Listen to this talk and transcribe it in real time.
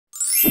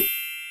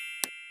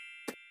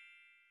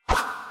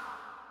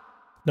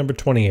Number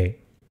 28,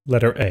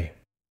 letter A.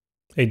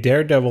 A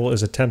daredevil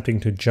is attempting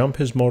to jump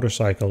his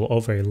motorcycle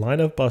over a line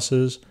of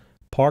buses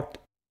parked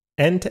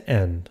end to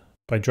end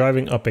by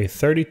driving up a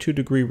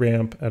 32-degree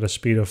ramp at a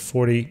speed of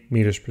 40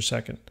 meters per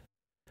second.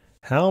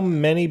 How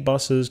many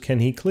buses can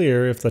he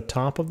clear if the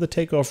top of the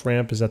takeoff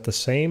ramp is at the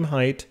same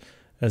height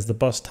as the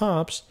bus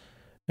tops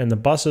and the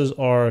buses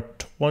are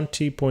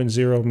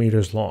 20.0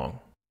 meters long?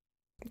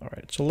 All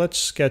right, so let's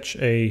sketch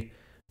a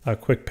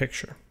quick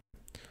picture.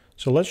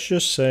 So let's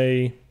just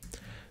say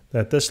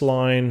that this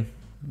line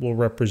will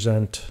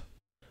represent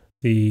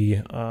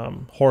the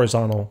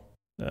horizontal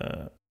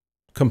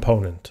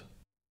component,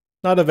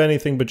 not of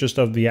anything, but just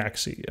of the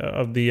axis,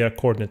 of the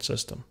coordinate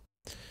system.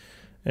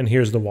 And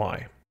here's the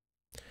y.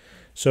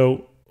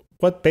 So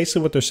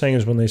basically what they're saying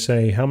is when they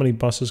say how many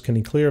buses can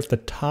he clear if the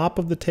top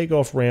of the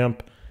takeoff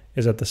ramp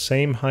is at the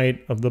same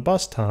height of the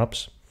bus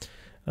tops,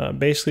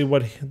 basically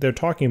what they're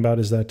talking about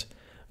is that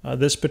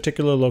this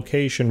particular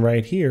location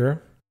right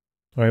here,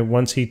 right,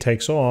 once he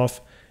takes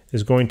off,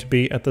 is going to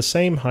be at the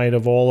same height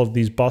of all of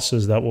these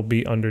buses that will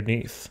be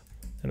underneath.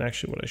 And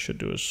actually what I should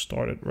do is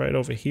start it right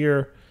over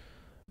here,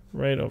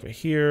 right over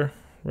here,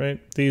 right?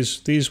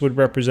 These would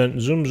represent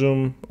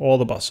zoom, all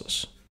the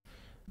buses,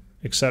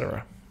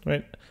 etc.,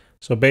 right?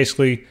 So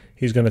basically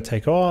he's going to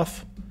take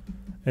off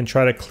and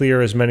try to clear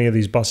as many of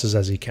these buses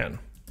as he can,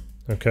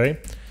 okay?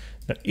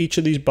 Now each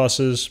of these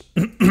buses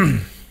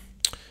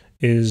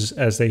is,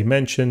 as they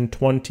mentioned,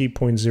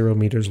 20.0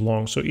 meters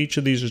long. So each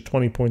of these is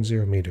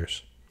 20.0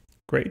 meters.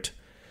 Great.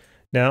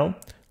 Now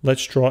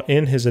let's draw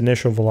in his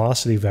initial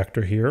velocity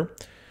vector here.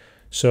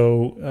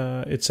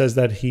 So it says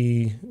that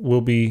he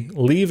will be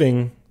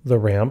leaving the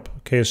ramp,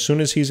 okay, as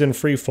soon as he's in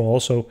free fall.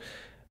 So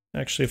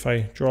actually, if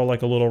I draw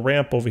like a little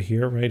ramp over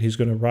here, right, he's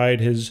going to ride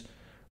his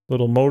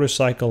little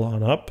motorcycle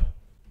on up.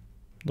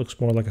 Looks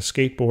more like a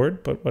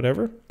skateboard, but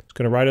whatever. He's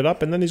going to ride it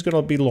up, and then he's going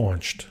to be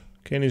launched,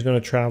 okay, and he's going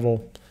to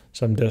travel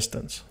some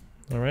distance.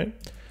 All right.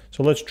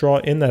 So let's draw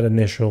in that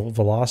initial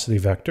velocity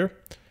vector.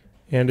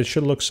 And it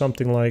should look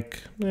something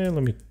like, let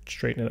me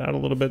straighten it out a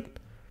little bit.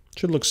 It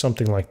should look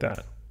something like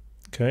that,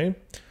 okay?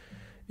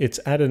 It's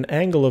at an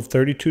angle of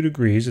 32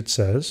 degrees, it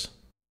says,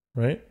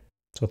 right?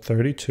 So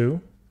 32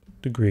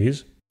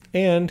 degrees,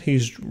 and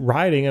he's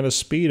riding at a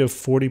speed of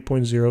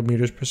 40.0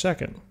 meters per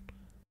second.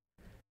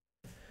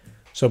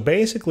 So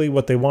basically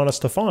what they want us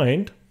to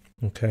find,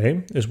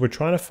 okay, is we're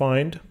trying to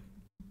find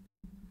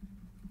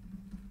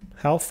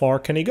how far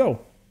can he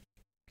go?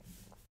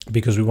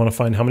 Because we want to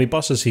find how many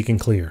buses he can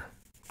clear.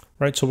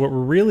 Right, so what we're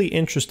really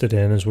interested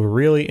in is we're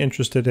really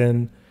interested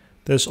in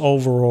this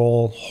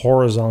overall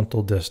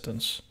horizontal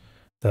distance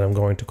that I'm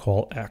going to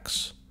call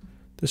x.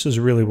 This is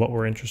really what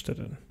we're interested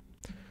in.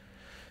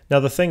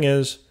 Now the thing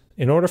is,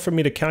 in order for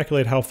me to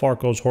calculate how far it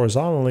goes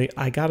horizontally,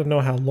 I got to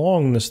know how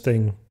long this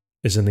thing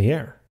is in the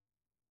air.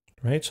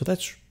 Right, so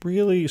that's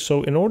really,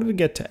 so in order to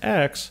get to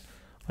x,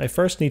 I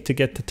first need to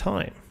get to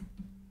time.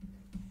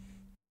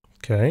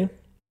 Okay,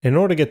 in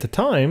order to get to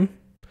time,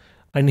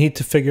 I need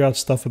to figure out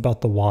stuff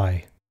about the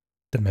y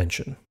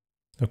dimension.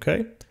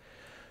 Okay,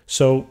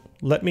 so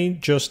let me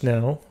just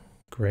now,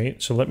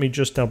 great, so let me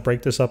just now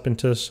break this up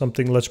into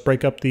something. Let's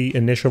break up the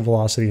initial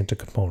velocity into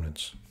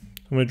components.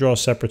 I'm going to draw a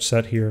separate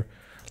set here.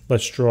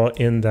 Let's draw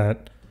in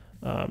that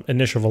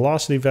initial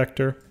velocity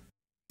vector.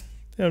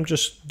 And I'm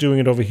just doing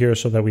it over here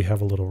so that we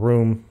have a little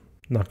room.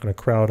 I'm not going to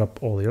crowd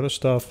up all the other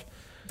stuff.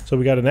 So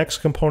we got an x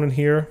component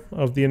here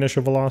of the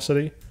initial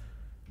velocity,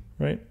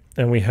 right?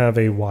 And we have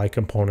a y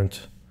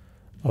component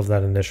of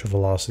that initial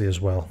velocity as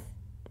well.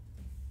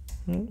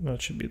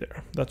 That should be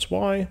there. That's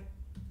y,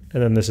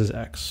 and then this is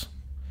x.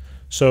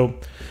 So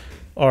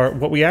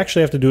what we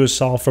actually have to do is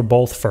solve for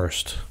both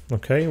first.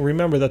 Okay,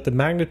 remember that the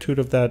magnitude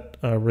of that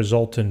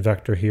resultant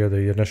vector here,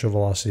 the initial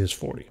velocity, is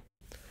 40.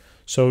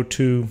 So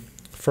to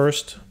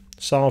first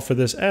solve for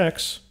this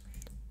x,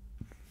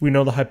 we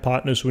know the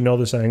hypotenuse, we know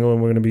this angle,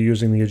 and we're going to be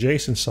using the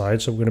adjacent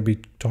side, so we're going to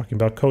be talking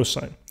about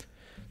cosine.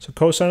 So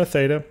cosine of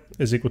theta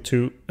is equal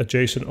to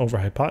adjacent over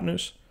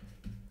hypotenuse.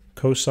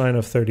 Cosine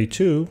of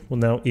 32 will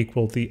now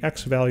equal the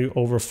x value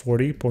over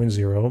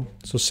 40.0.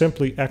 So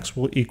simply x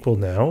will equal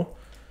now.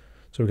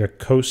 So we got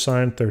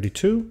cosine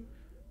 32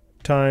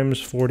 times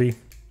 40.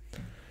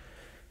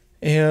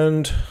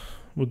 And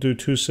we'll do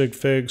 2 sig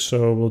figs,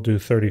 so we'll do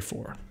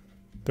 34.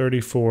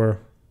 34,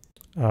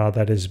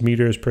 that is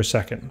meters per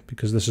second,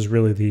 because this is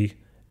really the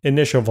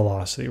initial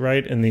velocity,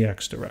 right, in the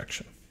x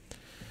direction.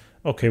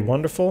 Okay,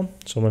 wonderful.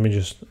 So let me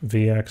just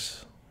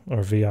Vx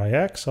or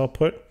Vix, I'll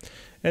put.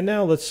 And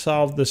now let's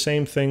solve the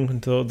same thing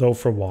though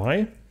for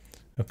y.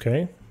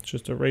 Okay, let's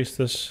just erase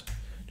this.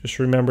 Just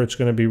remember it's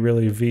going to be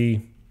really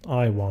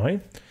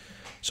Viy.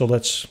 So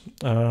let's,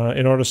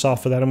 in order to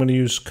solve for that, I'm going to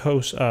use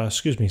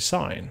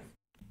sine.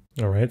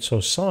 All right,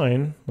 so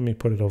sine, let me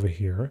put it over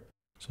here.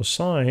 So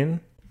sine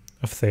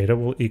of theta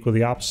will equal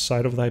the opposite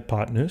side of the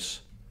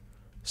hypotenuse.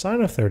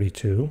 Sine of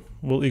 32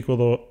 will equal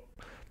the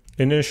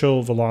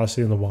initial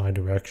velocity in the y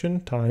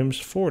direction times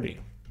 40.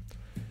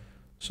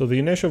 So the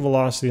initial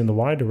velocity in the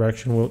y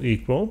direction will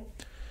equal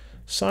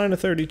sine of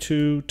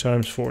 32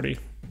 times 40.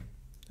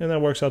 and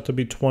that works out to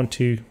be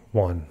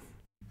 21.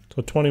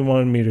 So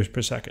 21 meters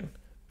per second.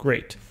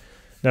 Great.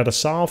 Now to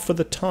solve for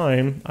the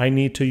time, I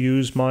need to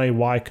use my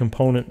y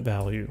component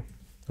value.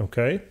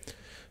 Okay,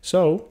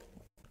 so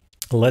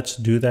let's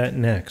do that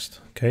next.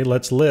 Okay,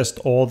 let's list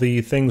all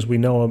the things we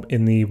know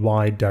in the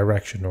y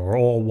direction, or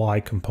all y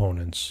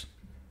components.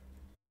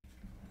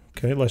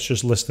 Okay, let's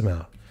just list them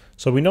out.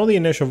 So we know the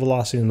initial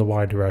velocity in the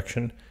y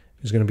direction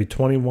is going to be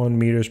 21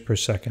 meters per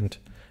second,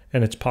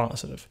 and it's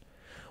positive.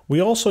 We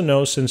also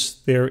know, since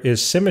there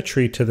is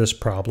symmetry to this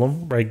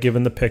problem, right,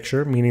 given the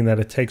picture, meaning that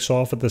it takes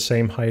off at the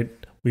same height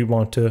we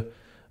want to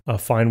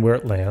find where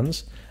it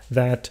lands,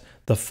 that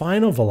the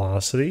final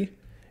velocity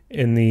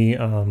in the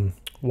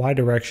y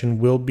direction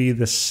will be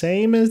the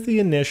same as the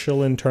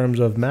initial in terms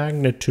of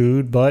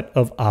magnitude, but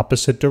of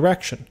opposite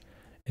direction.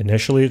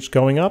 Initially it's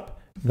going up,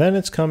 then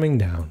it's coming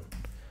down.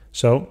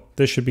 So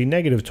this should be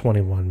negative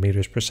 21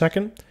 meters per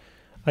second.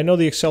 I know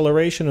the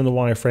acceleration in the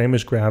wireframe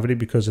is gravity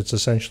because it's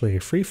essentially a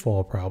free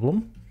fall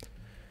problem.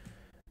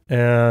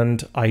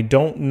 And I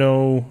don't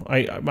know,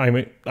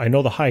 I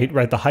know the height,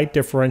 right? The height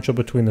differential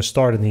between the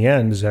start and the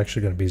end is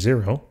actually going to be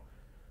 0,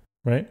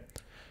 right?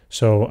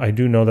 So I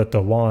do know that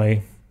the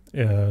y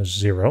is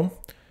 0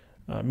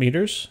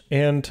 meters,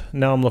 and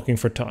now I'm looking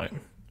for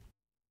time.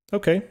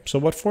 Okay, so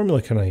what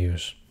formula can I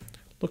use?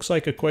 Looks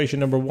like equation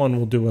number 1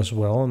 will do us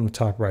well on the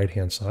top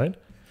right-hand side.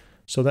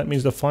 So that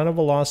means the final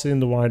velocity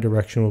in the y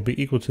direction will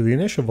be equal to the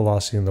initial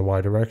velocity in the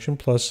y direction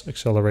plus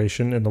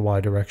acceleration in the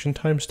y direction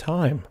times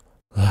time.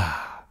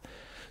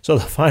 So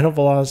the final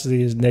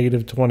velocity is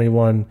negative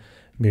 21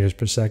 meters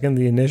per second.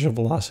 The initial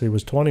velocity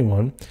was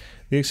 21.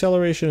 The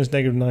acceleration is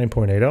negative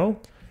 9.80,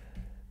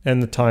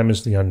 and the time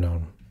is the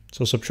unknown.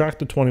 So subtract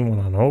the 21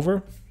 on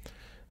over.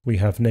 We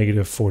have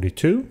negative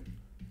 42,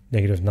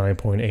 negative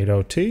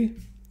 9.80 t.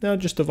 Now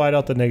just divide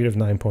out the negative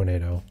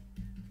 9.80.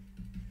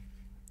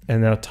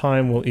 And now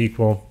time will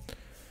equal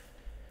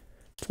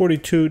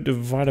 42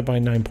 divided by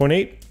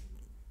 9.8.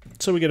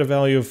 So we get a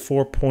value of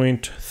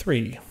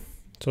 4.3.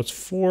 So it's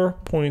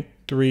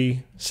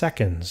 4.3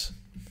 seconds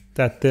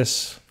that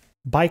this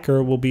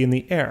biker will be in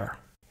the air.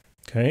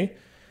 Okay.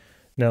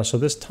 Now, so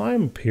this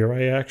time up here,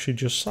 I actually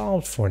just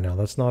solved for now.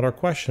 That's not our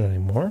question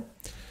anymore.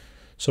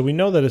 So we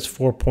know that it's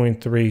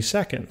 4.3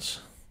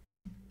 seconds.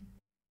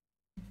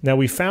 Now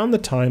we found the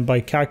time by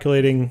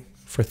calculating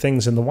for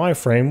things in the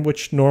y-frame,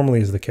 which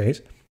normally is the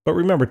case. But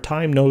remember,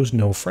 time knows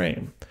no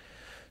frame.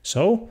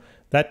 So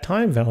that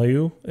time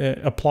value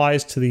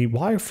applies to the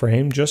y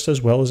frame just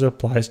as well as it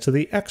applies to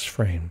the x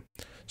frame.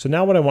 So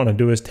now what I want to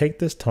do is take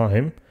this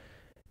time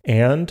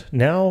and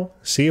now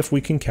see if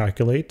we can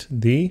calculate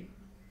the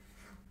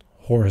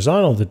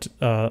horizontal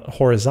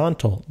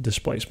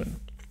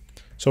displacement.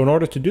 So in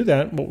order to do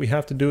that, what we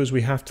have to do is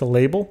we have to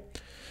label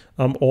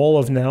all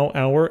of now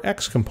our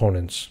x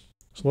components.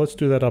 So let's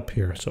do that up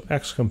here. So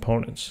x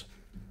components.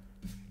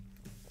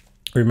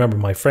 Remember,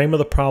 my frame of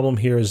the problem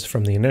here is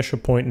from the initial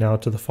point now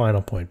to the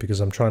final point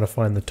because I'm trying to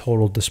find the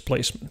total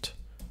displacement.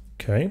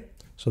 Okay,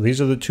 so these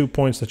are the 2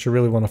 points that you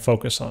really want to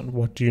focus on.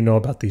 What do you know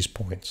about these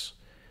points?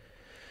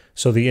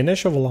 So the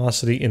initial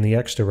velocity in the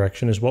x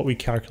direction is what we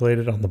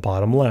calculated on the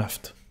bottom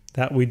left.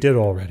 That we did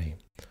already.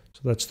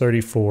 So that's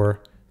 34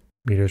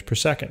 meters per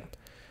second.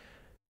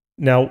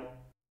 Now,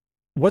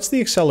 what's the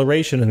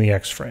acceleration in the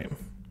x frame?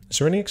 Is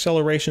there any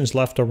accelerations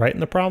left or right in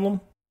the problem?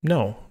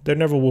 No, there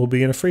never will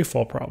be in a free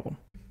fall problem.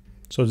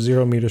 So it's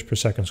 0 meters per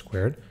second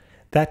squared.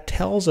 That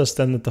tells us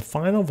then that the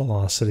final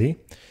velocity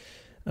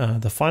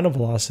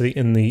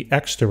in the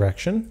x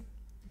direction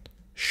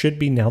should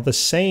be now the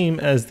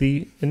same as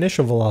the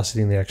initial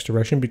velocity in the x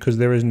direction because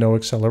there is no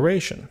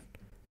acceleration.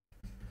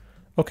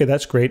 Okay,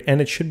 that's great.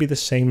 And it should be the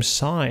same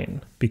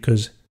sign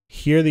because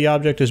here the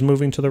object is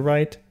moving to the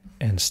right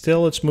and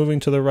still it's moving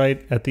to the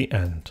right at the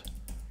end.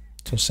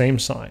 So same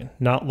sign,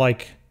 not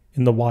like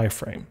in the y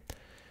frame.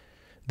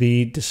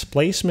 The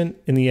displacement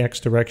in the x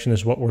direction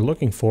is what we're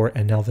looking for,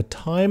 and now the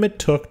time it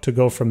took to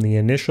go from the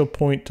initial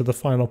point to the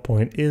final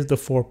point is the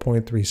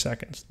 4.3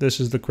 seconds. This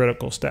is the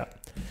critical step.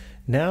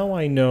 Now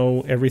I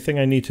know everything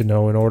I need to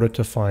know in order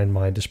to find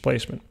my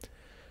displacement.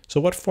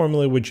 So what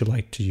formula would you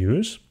like to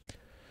use?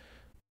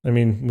 I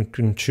mean, we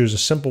can choose a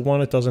simple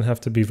one. It doesn't have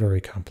to be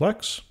very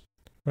complex,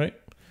 right?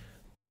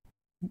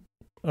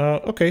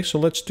 Okay, so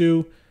let's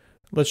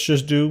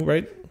just do,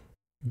 right?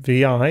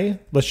 VI,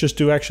 let's just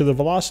do actually the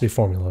velocity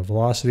formula.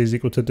 Velocity is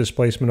equal to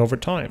displacement over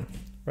time,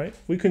 right?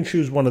 We can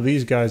choose one of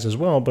these guys as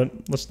well, but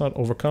let's not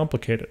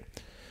overcomplicate it.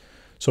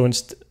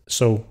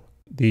 So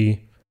the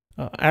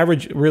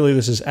average, really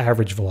this is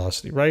average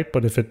velocity, right?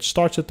 But if it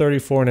starts at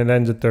 34 and it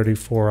ends at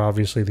 34,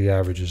 obviously the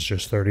average is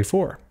just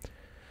 34.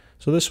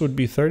 So this would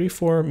be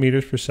 34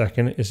 meters per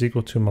second is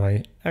equal to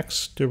my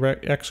x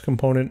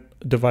component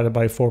divided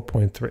by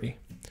 4.3.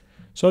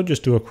 So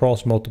just do a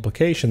cross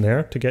multiplication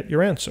there to get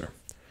your answer.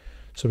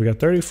 So we got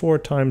 34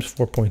 times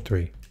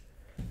 4.3.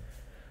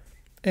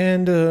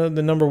 And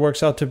the number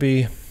works out to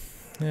be,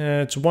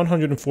 it's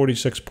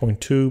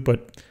 146.2,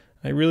 but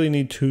I really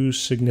need 2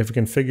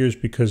 significant figures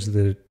because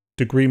the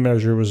degree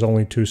measure was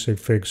only 2 sig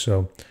figs,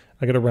 so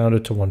I got to round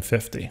it to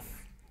 150.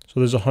 So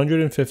there's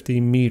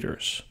 150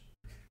 meters.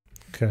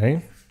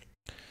 Okay.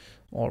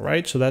 All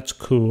right, so that's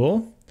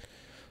cool.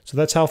 So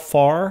that's how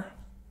far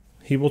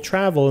he will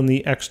travel in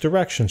the x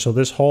direction. So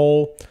this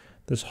whole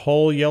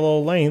yellow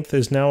length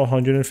is now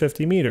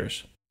 150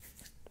 meters.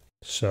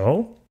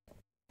 So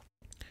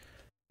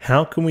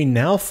how can we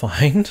now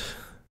find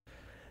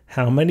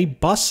how many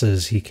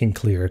buses he can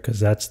clear? Because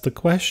that's the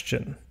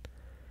question.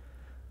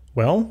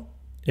 Well,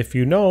 if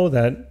you know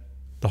that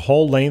the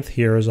whole length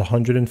here is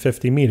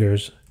 150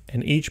 meters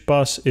and each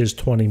bus is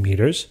 20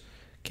 meters,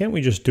 can't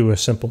we just do a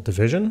simple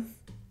division,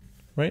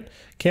 right?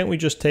 Can't we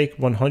just take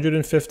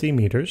 150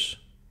 meters,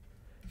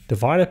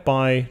 divide it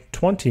by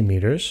 20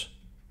 meters,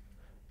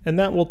 and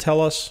that will tell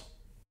us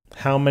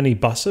how many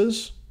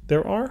buses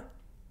there are?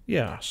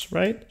 Yes,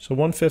 right? So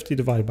 150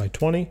 divided by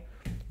 20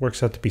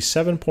 works out to be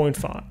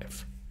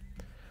 7.5.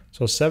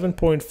 So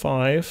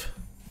 7.5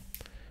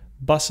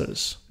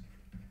 buses.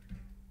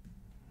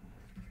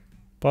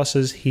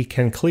 Buses he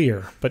can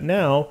clear. But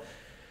now,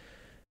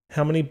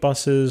 how many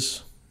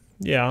buses?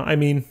 Yeah, I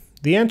mean,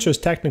 the answer is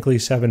technically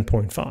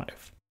 7.5.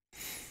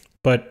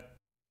 But,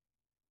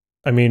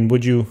 I mean,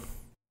 would you...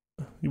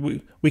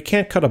 We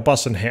can't cut a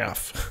bus in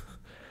half.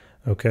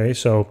 Okay,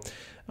 so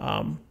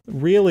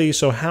really,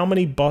 so how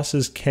many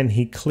buses can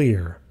he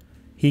clear?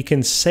 He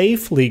can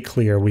safely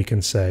clear, we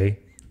can say.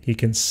 He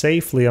can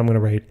safely, I'm going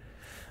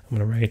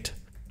to write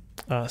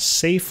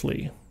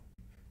safely.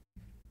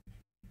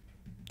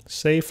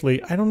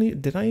 Safely, I don't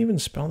need, did I even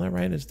spell that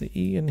right? Is the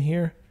E in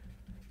here?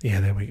 Yeah,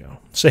 there we go.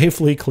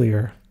 Safely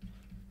clear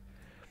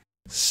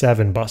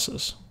 7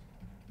 buses.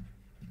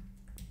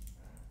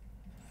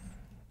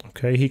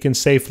 Okay, he can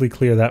safely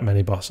clear that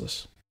many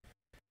buses.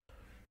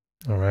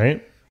 All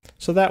right,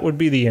 so that would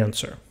be the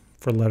answer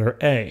for letter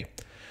A.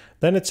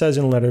 Then it says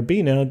in letter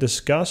B now,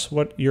 discuss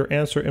what your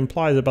answer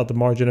implies about the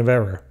margin of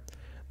error.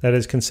 That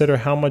is, consider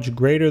how much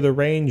greater the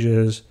range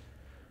is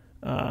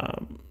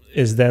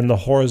than the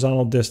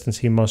horizontal distance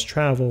he must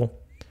travel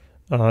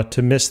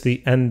to miss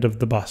the end of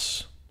the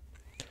bus.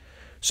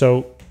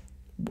 So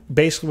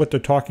basically what they're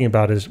talking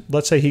about is,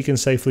 let's say he can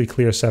safely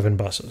clear 7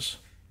 buses.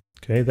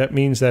 Okay, that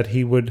means that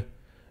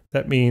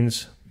that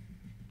means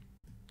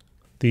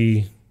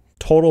the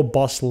total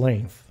bus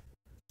length,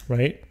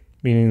 right?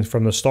 Meaning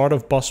from the start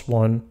of bus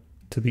 1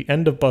 to the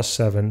end of bus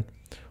 7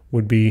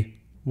 would be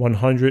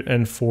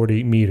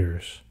 140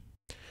 meters.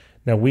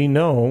 Now we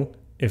know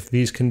if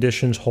these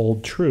conditions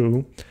hold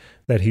true,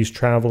 that he's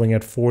traveling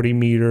at 40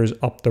 meters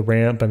up the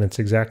ramp and it's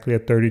exactly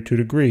at 32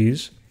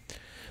 degrees,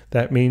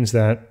 that means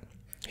that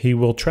he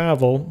will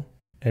travel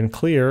and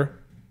clear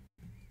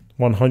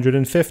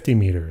 150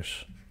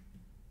 meters.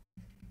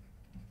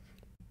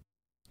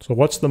 So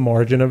what's the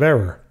margin of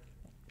error?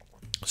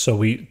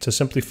 So to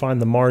simply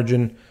find the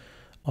margin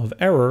of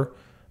error,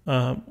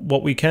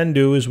 what we can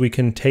do is we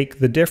can take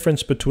the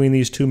difference between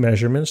these two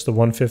measurements, the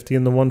 150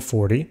 and the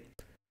 140,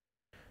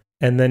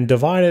 and then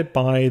divide it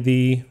by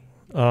the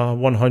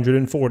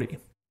 140.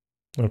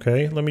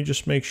 Okay, let me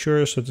just make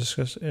sure. So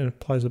discuss it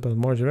applies about the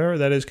margin of error.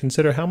 That is,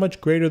 consider how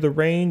much greater the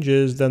range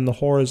is than the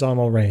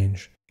horizontal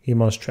range he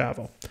must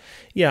travel.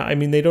 Yeah, I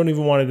mean, they don't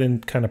even want it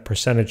in kind of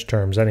percentage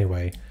terms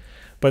anyway,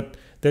 but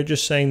they're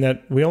just saying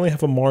that we only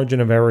have a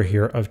margin of error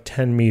here of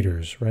 10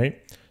 meters,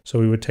 right? So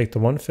we would take the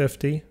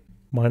 150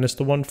 minus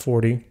the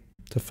 140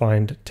 to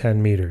find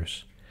 10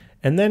 meters.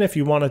 And then if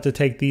you wanted to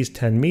take these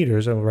 10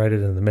 meters, I'll write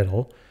it in the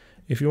middle.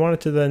 If you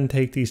wanted to then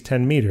take these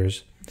 10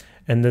 meters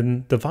and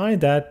then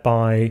divide that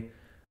by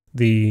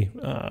the,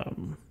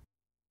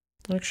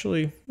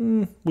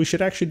 we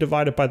should actually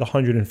divide it by the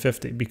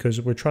 150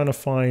 because we're trying to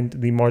find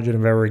the margin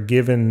of error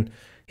given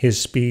his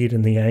speed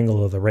and the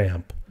angle of the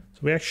ramp.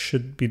 So we actually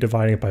should be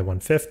dividing it by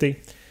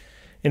 150.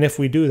 And if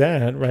we do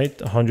that, right,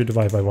 100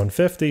 divided by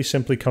 150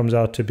 simply comes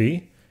out to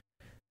be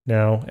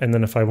now, and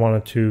then if I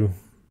wanted to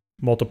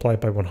multiply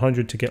it by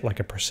 100 to get like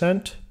a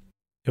percent,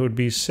 it would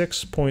be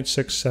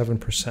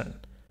 6.67%.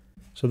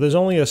 So there's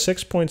only a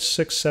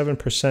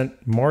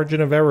 6.67%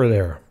 margin of error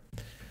there.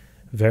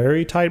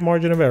 Very tight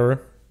margin of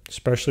error,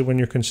 especially when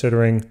you're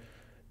considering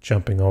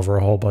jumping over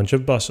a whole bunch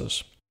of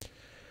buses.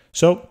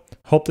 So,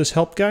 hope this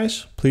helped,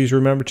 guys. Please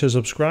remember to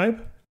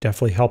subscribe.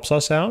 Definitely helps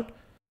us out.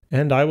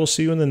 And I will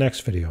see you in the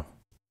next video.